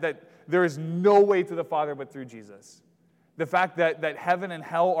fact that there is no way to the Father but through Jesus, the fact that heaven and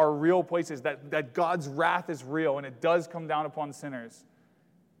hell are real places, that God's wrath is real and it does come down upon sinners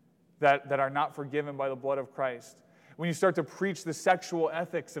that are not forgiven by the blood of Christ. When you start to preach the sexual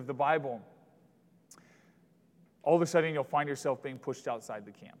ethics of the Bible, all of a sudden you'll find yourself being pushed outside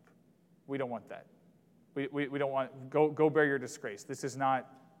the camp. We don't want that. We don't want, go bear your disgrace. This is not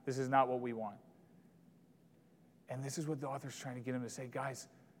what we want. And this is what the author's trying to get him to say, guys,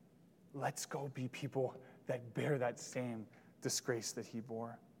 let's go be people that bear that same disgrace that he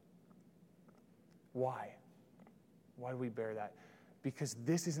bore. Why? Why do we bear that? Because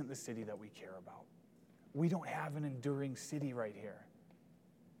this isn't the city that we care about. We don't have an enduring city right here.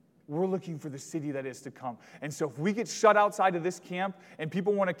 We're looking for the city that is to come. And so if we get shut outside of this camp and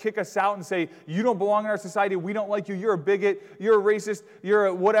people want to kick us out and say, you don't belong in our society, we don't like you, you're a bigot, you're a racist, you're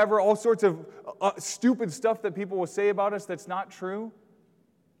a whatever, all sorts of stupid stuff that people will say about us that's not true,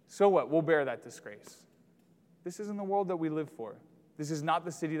 so what? We'll bear that disgrace. This isn't the world that we live for. This is not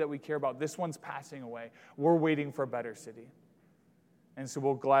the city that we care about. This one's passing away. We're waiting for a better city. And so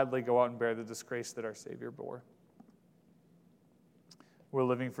we'll gladly go out and bear the disgrace that our Savior bore. We're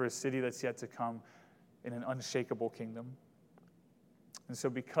living for a city that's yet to come in an unshakable kingdom. And so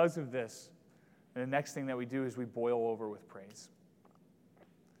because of this, the next thing that we do is we boil over with praise.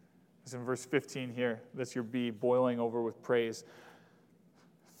 It's in verse 15 here. That's your B, boiling over with praise.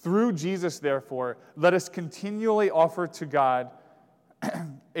 Through Jesus, therefore, let us continually offer to God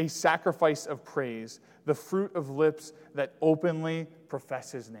a sacrifice of praise, the fruit of lips that openly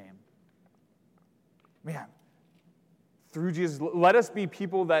profess his name. Man, through Jesus, let us be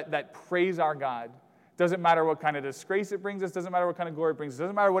people that praise our God. Doesn't matter what kind of disgrace it brings us, doesn't matter what kind of glory it brings us,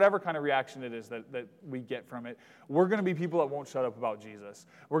 doesn't matter whatever kind of reaction it is that we get from it. We're going to be people that won't shut up about Jesus.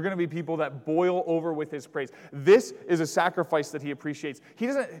 We're going to be people that boil over with his praise. This is a sacrifice that he appreciates.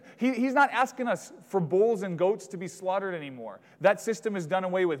 He's not asking us for bulls and goats to be slaughtered anymore. That system is done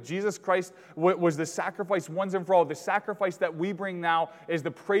away with. Jesus Christ was the sacrifice once and for all. The sacrifice that we bring now is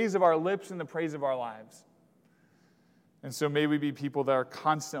the praise of our lips and the praise of our lives. And so may we be people that are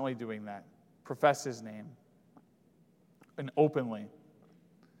constantly doing that. Profess his name, and openly.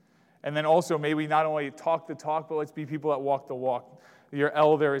 And then also, may we not only talk the talk, but let's be people that walk the walk. Your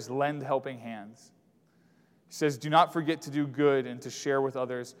L there is lend helping hands. He says, do not forget to do good and to share with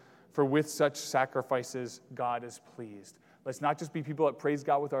others, for with such sacrifices, God is pleased. Let's not just be people that praise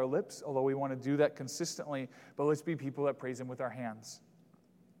God with our lips, although we want to do that consistently, but let's be people that praise him with our hands.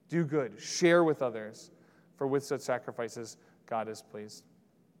 Do good, share with others, for with such sacrifices, God is pleased.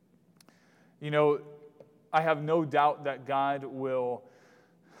 You know, I have no doubt that God will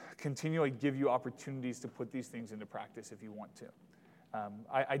continually give you opportunities to put these things into practice if you want to.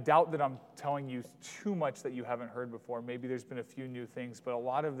 I doubt that I'm telling you too much that you haven't heard before. Maybe there's been a few new things, but a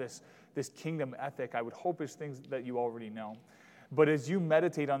lot of this kingdom ethic, I would hope, is things that you already know. But as you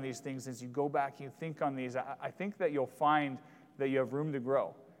meditate on these things, as you go back and you think on these, I think that you'll find that you have room to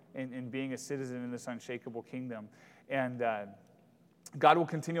grow in being a citizen in this unshakable kingdom. And God will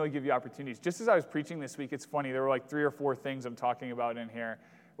continually give you opportunities. Just as I was preaching this week, it's funny, there were like 3 or 4 things I'm talking about in here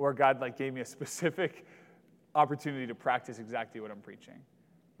where God gave me a specific opportunity to practice exactly what I'm preaching.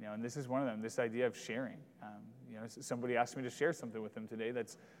 You know, and this is one of them, this idea of sharing. Somebody asked me to share something with them today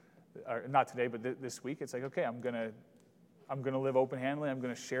or not today, but this week. It's like, okay, I'm gonna live open-handedly. I'm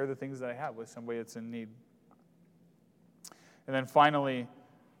gonna share the things that I have with somebody that's in need. And then finally,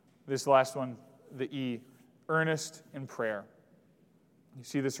 this last one, the E, earnest in prayer. You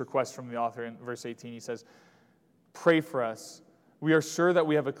see this request from the author in verse 18. He says, pray for us. We are sure that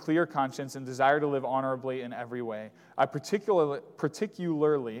we have a clear conscience and desire to live honorably in every way. I particularly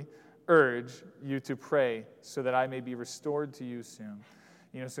urge you to pray so that I may be restored to you soon.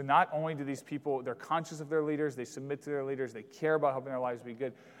 You know, so not only do these people, they're conscious of their leaders, they submit to their leaders, they care about helping their lives be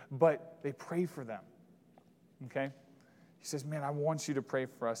good, but they pray for them. Okay? He says, man, I want you to pray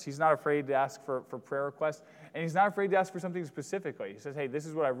for us. He's not afraid to ask for prayer requests, and he's not afraid to ask for something specifically. He says, hey, this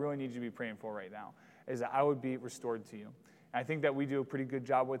is what I really need you to be praying for right now, is that I would be restored to you. And I think that we do a pretty good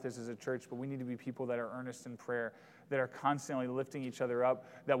job with this as a church, but we need to be people that are earnest in prayer, that are constantly lifting each other up,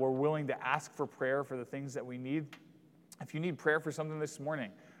 that we're willing to ask for prayer for the things that we need. If you need prayer for something this morning,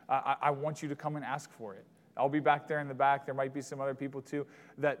 I want you to come and ask for it. I'll be back there in the back. There might be some other people too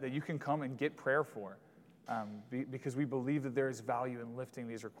that you can come and get prayer for. Because we believe that there is value in lifting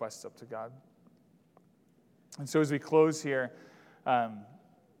these requests up to God. And so as we close here,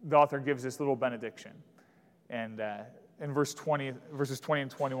 the author gives this little benediction. And in verses 20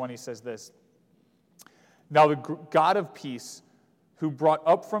 and 21, he says this: Now the God of peace, who brought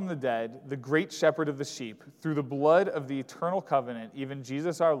up from the dead the great shepherd of the sheep, through the blood of the eternal covenant, even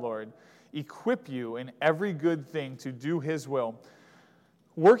Jesus our Lord, equip you in every good thing to do his will,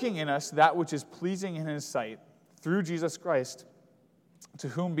 working in us that which is pleasing in his sight, through Jesus Christ, to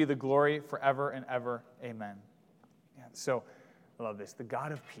whom be the glory forever and ever. Amen. Yeah, so, I love this. The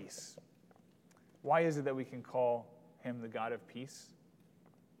God of peace. Why is it that we can call him the God of peace?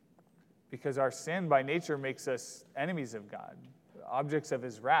 Because our sin by nature makes us enemies of God, objects of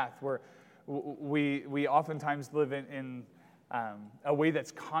his wrath. We oftentimes live in a way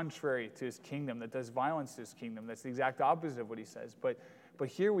that's contrary to his kingdom, that does violence to his kingdom. That's the exact opposite of what he says. But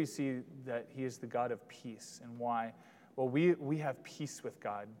here we see that he is the God of peace. And why? Well, we have peace with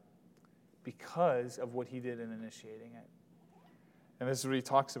God because of what he did in initiating it. And this is what he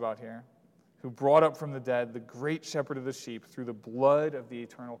talks about here. Who brought up from the dead the great shepherd of the sheep through the blood of the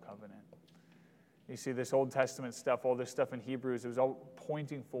eternal covenant. You see this Old Testament stuff, all this stuff in Hebrews, it was all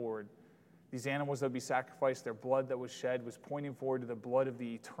pointing forward. These animals that would be sacrificed, their blood that was shed was pointing forward to the blood of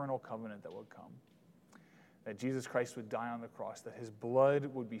the eternal covenant that would come. That Jesus Christ would die on the cross, that his blood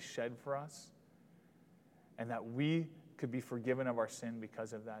would be shed for us, and that we could be forgiven of our sin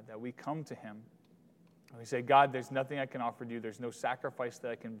because of that we come to him. And we say, God, there's nothing I can offer to you. There's no sacrifice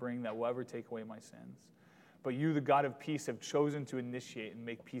that I can bring that will ever take away my sins. But you, the God of peace, have chosen to initiate and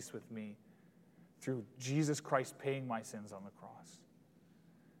make peace with me through Jesus Christ paying my sins on the cross.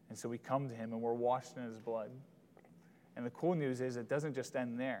 And so we come to him and we're washed in his blood. And the cool news is it doesn't just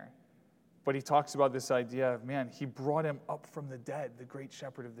end there. But he talks about this idea of, man, he brought him up from the dead, the great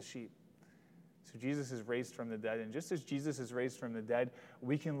shepherd of the sheep. So Jesus is raised from the dead. And just as Jesus is raised from the dead,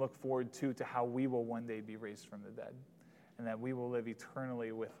 we can look forward, too, to how we will one day be raised from the dead. And that we will live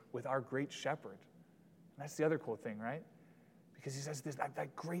eternally with our great shepherd. And that's the other cool thing, right? Because he says this,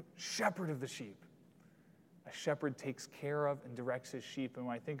 that great shepherd of the sheep. A shepherd takes care of and directs his sheep. And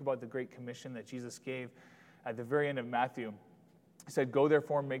when I think about the Great Commission that Jesus gave at the very end of Matthew, he said, go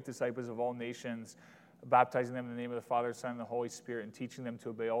therefore and make disciples of all nations, baptizing them in the name of the Father, Son, and the Holy Spirit, and teaching them to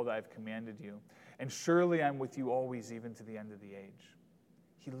obey all that I have commanded you. And surely I'm with you always, even to the end of the age.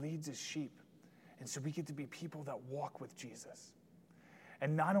 He leads his sheep. And so we get to be people that walk with Jesus.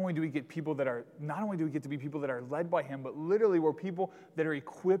 And not only do we get to be people that are led by him, but literally we're people that are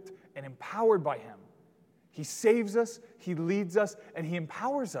equipped and empowered by him. He saves us, he leads us, and he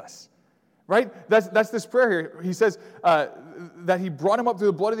empowers us. Right? That's this prayer here. He says that he brought him up through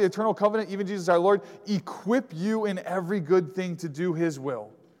the blood of the eternal covenant, even Jesus our Lord, equip you in every good thing to do his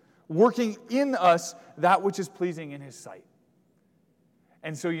will, working in us that which is pleasing in his sight.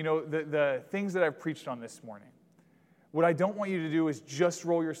 And so, the things that I've preached on this morning, what I don't want you to do is just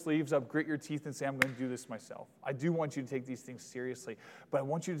roll your sleeves up, grit your teeth, and say, I'm going to do this myself. I do want you to take these things seriously, but I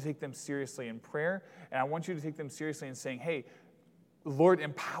want you to take them seriously in prayer, and I want you to take them seriously in saying, hey, Lord,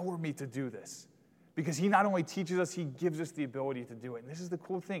 empower me to do this. Because he not only teaches us, he gives us the ability to do it. And this is the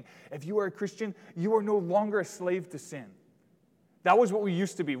cool thing. If you are a Christian, you are no longer a slave to sin. That was what we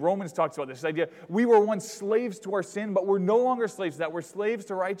used to be. Romans talks about this idea. We were once slaves to our sin, but we're no longer slaves to that. We're slaves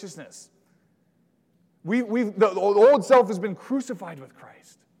to righteousness. The old self has been crucified with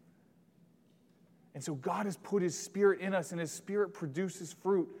Christ. And so God has put his Spirit in us, and his Spirit produces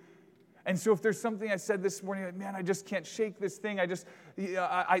fruit. And so if there's something I said this morning, like, man, I just can't shake this thing. I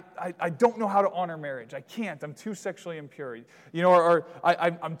don't know how to honor marriage. I can't. I'm too sexually impure. Or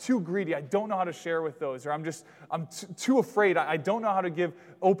I'm too greedy. I don't know how to share with those. Or I'm too afraid. I don't know how to give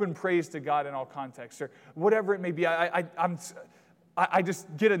open praise to God in all contexts. Or whatever it may be. I just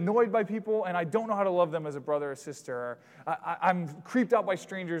get annoyed by people, and I don't know how to love them as a brother or sister. Or I'm creeped out by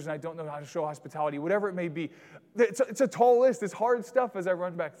strangers, and I don't know how to show hospitality. Whatever it may be. It's a tall list. It's hard stuff as I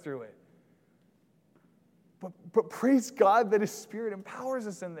run back through it. But praise God that his Spirit empowers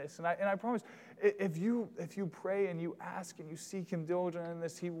us in this. And I promise, if you pray and you ask and you seek him diligently in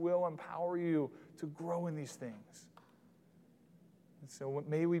this, he will empower you to grow in these things. And so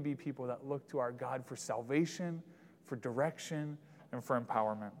may we be people that look to our God for salvation, for direction, and for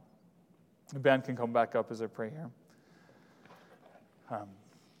empowerment. The band can come back up as I pray here.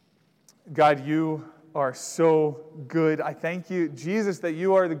 God, you are so good. I thank you, Jesus, that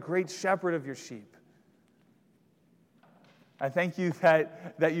you are the great shepherd of your sheep. I thank you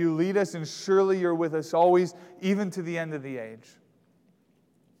that you lead us, and surely you're with us always, even to the end of the age.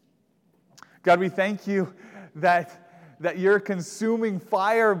 God, we thank you that you're consuming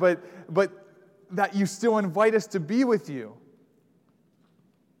fire, but that you still invite us to be with you.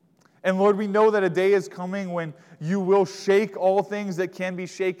 And Lord, we know that a day is coming when you will shake all things that can be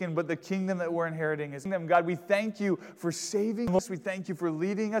shaken, but the kingdom that we're inheriting is kingdom. God, we thank you for saving us. We thank you for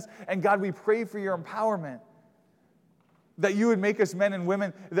leading us. And God, we pray for your empowerment, that you would make us men and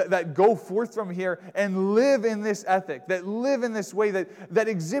women that go forth from here and live in this ethic, that live in this way, that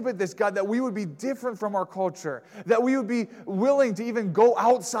exhibit this, God, that we would be different from our culture, that we would be willing to even go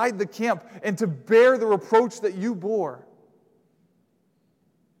outside the camp and to bear the reproach that you bore.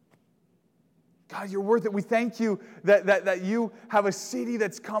 God, you're worth it. We thank you that you have a city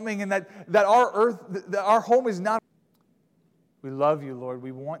that's coming, and that our earth, that our home is not. We love you, Lord.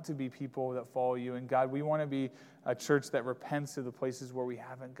 We want to be people that follow you. And God, we want to be a church that repents of the places where we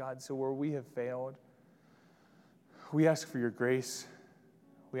haven't, God. So where we have failed, we ask for your grace.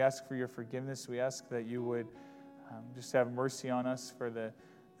 We ask for your forgiveness. We ask that you would just have mercy on us for the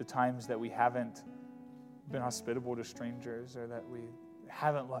times that we haven't been hospitable to strangers, or that we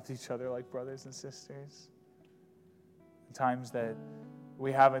haven't loved each other like brothers and sisters. The times that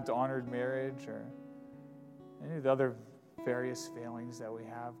we haven't honored marriage, or any of the other various failings that we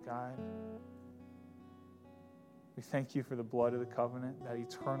have, God. We thank you for the blood of the covenant, that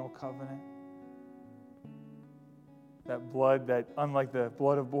eternal covenant. That blood that, unlike the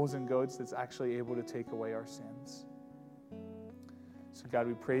blood of bulls and goats, that's actually able to take away our sins. So God,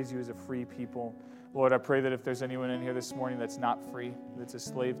 we praise you as a free people. Lord, I pray that if there's anyone in here this morning that's not free, that's a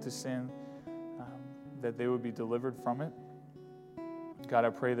slave to sin, that they would be delivered from it. God, I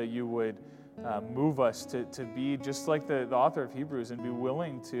pray that you would move us to be just like the author of Hebrews, and be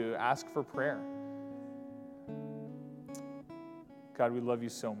willing to ask for prayer. God, we love you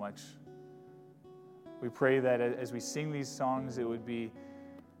so much. We pray that as we sing these songs, it would be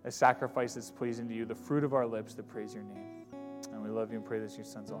a sacrifice that's pleasing to you, the fruit of our lips that praise your name. And we love you and pray this in your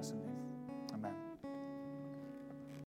Son's awesome name.